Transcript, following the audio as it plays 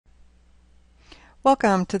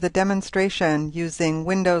Welcome to the demonstration using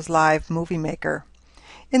Windows Live Movie Maker.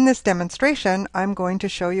 In this demonstration, I'm going to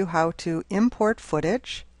show you how to import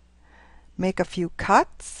footage, make a few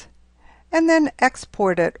cuts, and then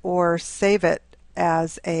export it or save it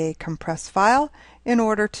as a compressed file in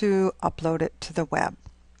order to upload it to the web.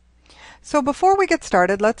 So before we get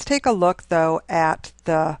started, let's take a look though at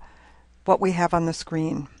what we have on the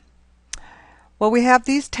screen. Well, we have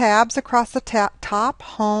these tabs across the top: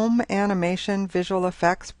 Home, Animation, Visual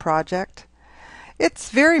Effects, Project. It's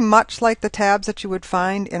very much like the tabs that you would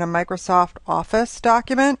find in a Microsoft Office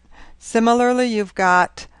document. Similarly, you've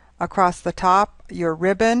got across the top your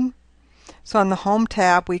ribbon. So on the Home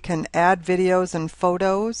tab, we can add videos and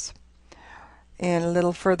photos. And a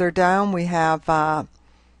little further down, we have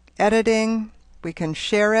editing. We can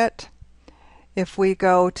share it. If we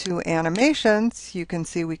go to animations, you can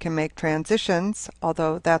see we can make transitions,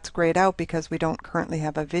 although that's grayed out because we don't currently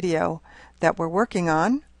have a video that we're working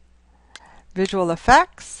on. Visual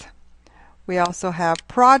effects. We also have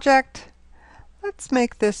project. Let's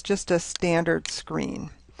make this just a standard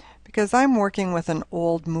screen because I'm working with an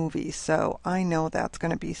old movie, so I know that's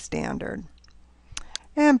going to be standard.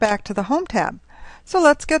 And back to the Home tab. So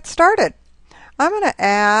let's get started. I'm going to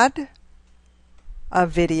add a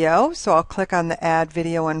video, so I'll click on the Add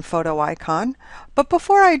Video and Photo icon. But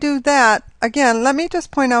before I do that, again, let me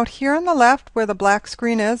just point out here on the left where the black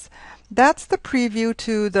screen is, that's the preview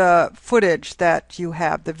to the footage that you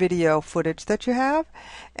have, the video footage that you have.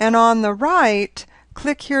 And on the right,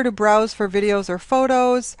 click here to browse for videos or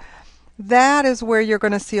photos. That is where you're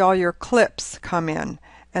going to see all your clips come in.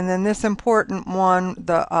 And then this important one,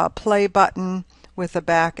 the play button with the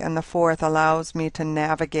back and the forth, allows me to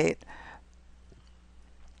navigate.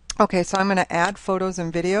 Okay, so I'm going to add photos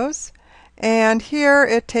and videos, and here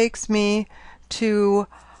it takes me to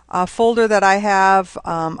a folder that I have,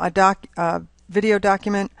 a video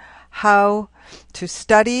document, How to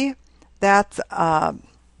Study. That's also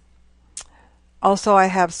I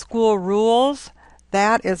have School Rules.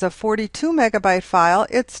 That is a 42 megabyte file.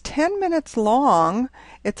 It's 10 minutes long.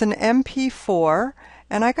 It's an MP4,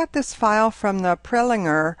 and I got this file from the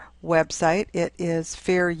Prelinger website. It is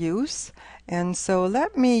fair use. And so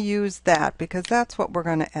let me use that because that's what we're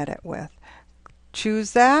going to edit with.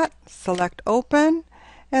 Choose that, select Open,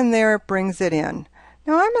 and there it brings it in.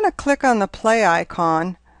 Now I'm going to click on the play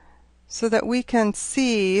icon so that we can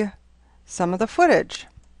see some of the footage.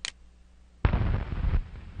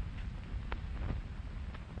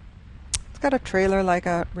 It's got a trailer like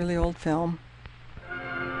a really old film.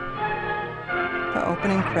 The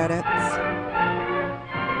opening credits.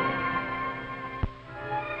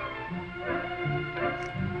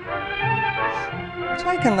 So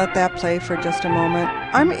I can let that play for just a moment.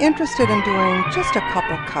 I'm interested in doing just a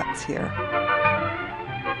couple cuts here.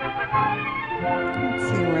 Let's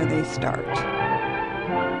see where they start.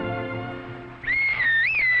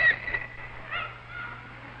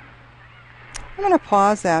 I'm going to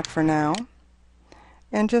pause that for now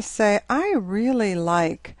and just say I really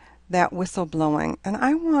like that whistle blowing, and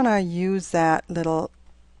I want to use that little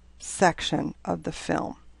section of the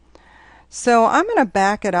film. So I'm going to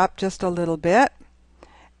back it up just a little bit.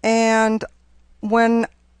 And right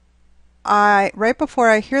before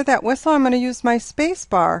I hear that whistle, I'm going to use my space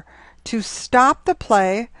bar to stop the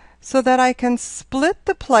play so that I can split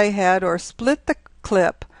the playhead or split the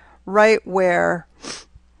clip right where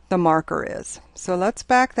the marker is. So let's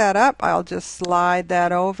back that up. I'll just slide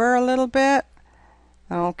that over a little bit.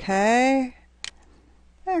 Okay.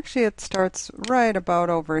 Actually, it starts right about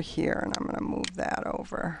over here, and I'm going to move that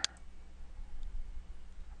over.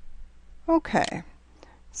 Okay.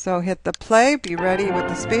 So hit the play, be ready with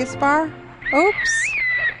the space bar. Oops,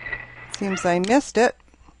 seems I missed it.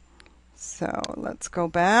 So let's go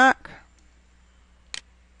back.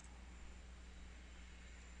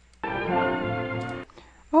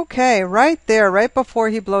 Okay, right there, right before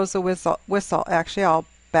he blows the whistle. Actually, I'll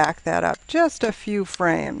back that up just a few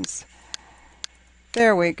frames.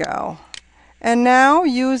 There we go. And now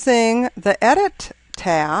using the Edit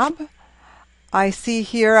tab, I see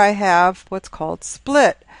here I have what's called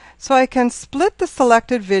Split. So I can split the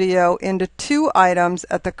selected video into two items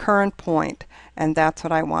at the current point, and that's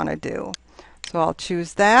what I want to do. So I'll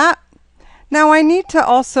choose that. Now I need to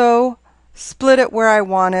also split it where I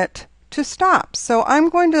want it to stop. So I'm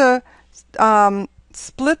going to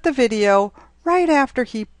split the video right after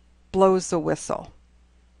he blows the whistle.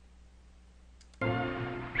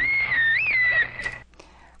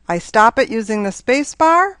 I stop it using the space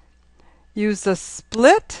bar. Use the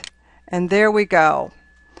split, and there we go.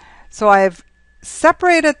 So I've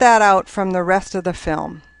separated that out from the rest of the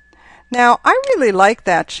film. Now, I really like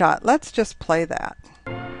that shot. Let's just play that.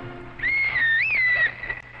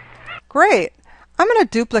 Great. I'm going to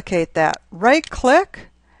duplicate that. Right-click,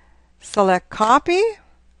 select Copy,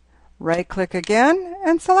 right-click again,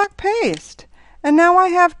 and select Paste. And now I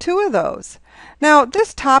have two of those. Now,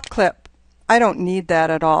 this top clip, I don't need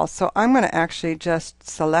that at all, so I'm going to actually just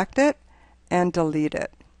select it and delete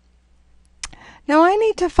it. Now, I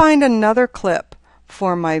need to find another clip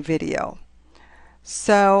for my video.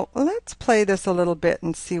 So let's play this a little bit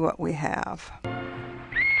and see what we have.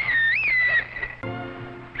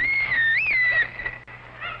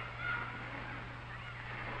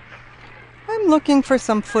 I'm looking for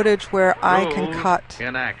some footage where I can cut.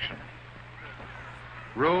 In action.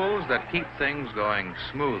 Rules that keep things going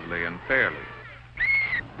smoothly and fairly.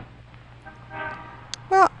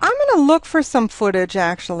 Well, I'm going to look for some footage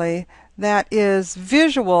actually that is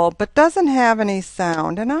visual but doesn't have any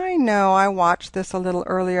sound. And I know I watched this a little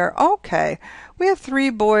earlier. Okay, we have 3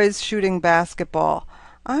 boys shooting basketball.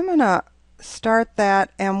 I'm going to start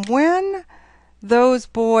that, and when those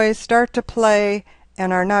boys start to play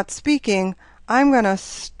and are not speaking, I'm going to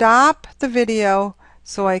stop the video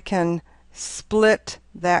so I can split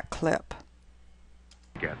that clip.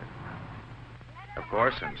 Together. Of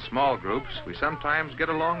course, in small groups, we sometimes get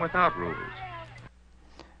along without rules.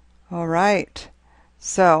 All right,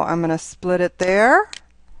 so I'm going to split it there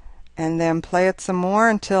and then play it some more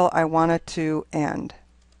until I want it to end.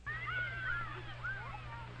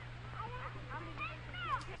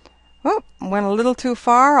 Oh, went a little too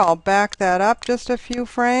far. I'll back that up just a few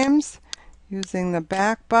frames using the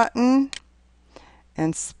back button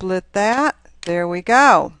and split that. There we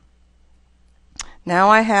go. Now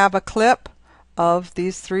I have a clip of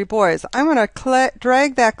these 3 boys. I'm going to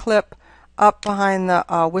drag that clip up behind the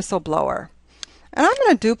whistleblower. And I'm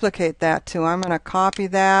going to duplicate that too. I'm going to copy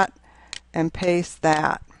that and paste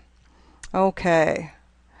that. Okay.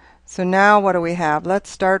 So now what do we have? Let's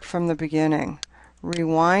start from the beginning.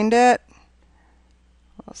 Rewind it.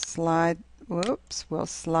 We'll slide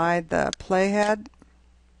the playhead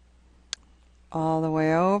all the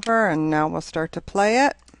way over, and now we'll start to play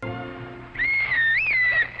it.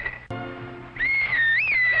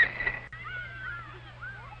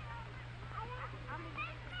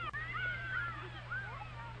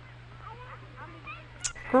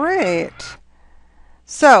 Great.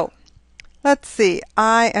 So, let's see.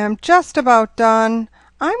 I am just about done.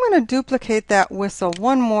 I'm going to duplicate that whistle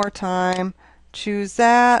one more time. Choose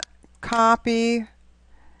that, copy,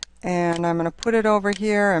 and I'm going to put it over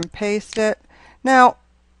here and paste it. Now,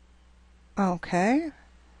 okay,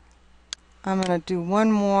 I'm going to do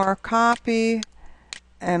one more copy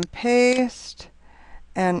and paste,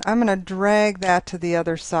 and I'm going to drag that to the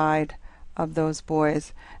other side of those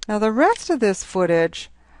boys. Now the rest of this footage,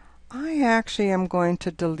 I actually am going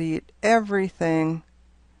to delete everything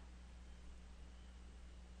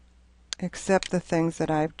except the things that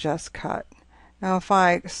I've just cut. Now if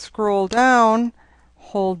I scroll down,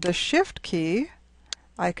 hold the Shift key,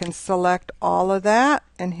 I can select all of that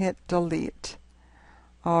and hit delete.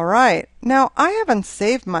 Alright, now I haven't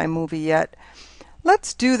saved my movie yet.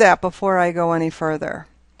 Let's do that before I go any further.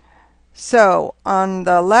 So on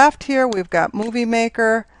the left here we've got Movie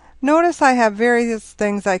Maker. Notice I have various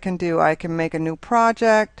things I can do. I can make a new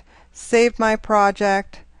project, save my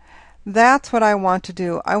project. That's what I want to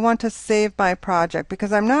do. I want to save my project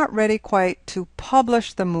because I'm not ready quite to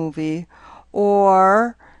publish the movie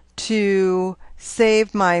or to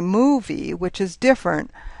save my movie, which is different.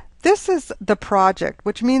 This is the project,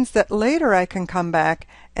 which means that later I can come back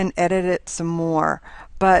and edit it some more.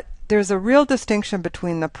 But there's a real distinction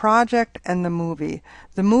between the project and the movie.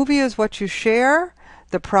 The movie is what you share.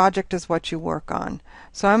 The project is what you work on.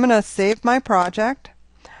 So I'm going to save my project.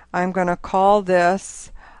 I'm going to call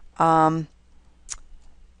this 5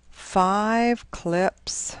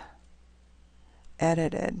 clips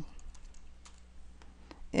edited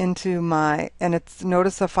into my, and it's,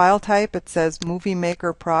 notice the file type, it says Movie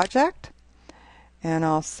Maker Project, and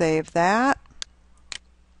I'll save that.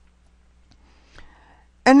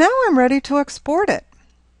 And now I'm ready to export it.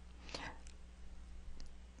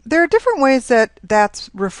 There are different ways that that's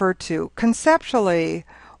referred to. Conceptually,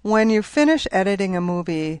 when you finish editing a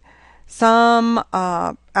movie, some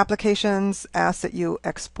applications ask that you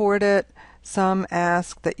export it, some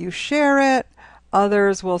ask that you share it,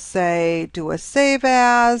 others will say do a save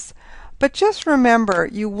as, but just remember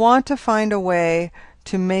you want to find a way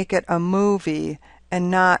to make it a movie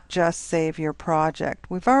and not just save your project.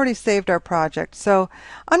 We've already saved our project, so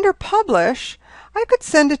under Publish, I could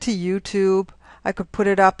send it to YouTube. I could put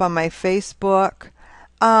it up on my Facebook.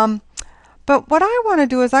 But But what I want to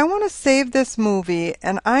do is I want to save this movie,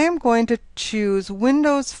 and I am going to choose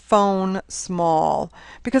Windows Phone Small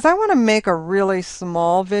because I want to make a really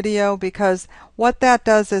small video, because what that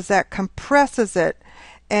does is that compresses it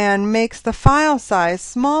and makes the file size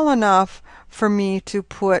small enough for me to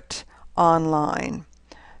put online.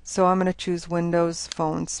 So I'm going to choose Windows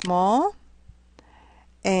Phone Small,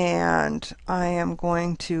 and I am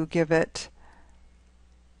going to give it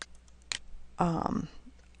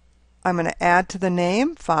I'm going to add to the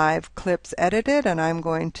name 5 clips edited, and I'm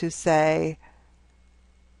going to say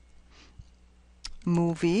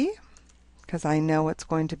movie because I know it's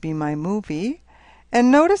going to be my movie. And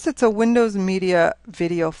notice it's a Windows Media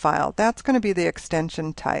video file. That's going to be the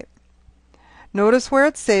extension type. Notice where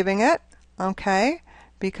it's saving it, okay?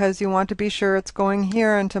 Because you want to be sure it's going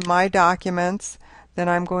here into My Documents. Then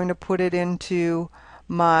I'm going to put it into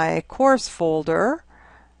my course folder.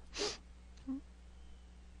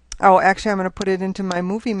 Oh, actually, I'm going to put it into my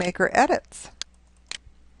Movie Maker edits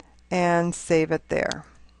and save it there.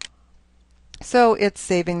 So it's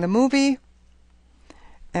saving the movie,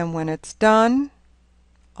 and when it's done,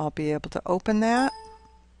 I'll be able to open that.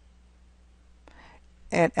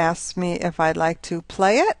 It asks me if I'd like to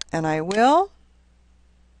play it, and I will.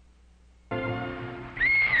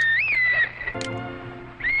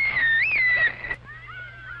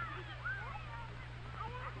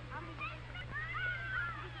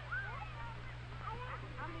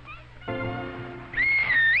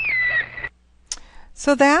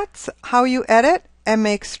 So that's how you edit and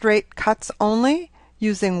make straight cuts only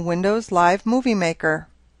using Windows Live Movie Maker.